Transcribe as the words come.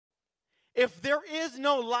If there is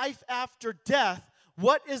no life after death,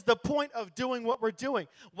 what is the point of doing what we're doing?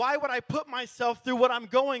 Why would I put myself through what I'm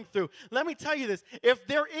going through? Let me tell you this. If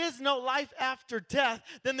there is no life after death,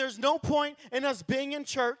 then there's no point in us being in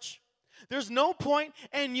church. There's no point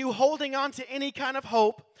in you holding on to any kind of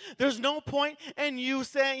hope. There's no point in you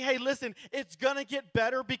saying, hey, listen, it's going to get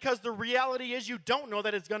better, because the reality is you don't know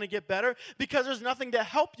that it's going to get better, because there's nothing to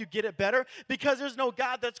help you get it better, because there's no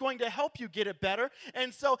God that's going to help you get it better.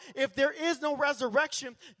 And so if there is no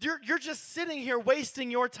resurrection, you're just sitting here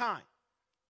wasting your time.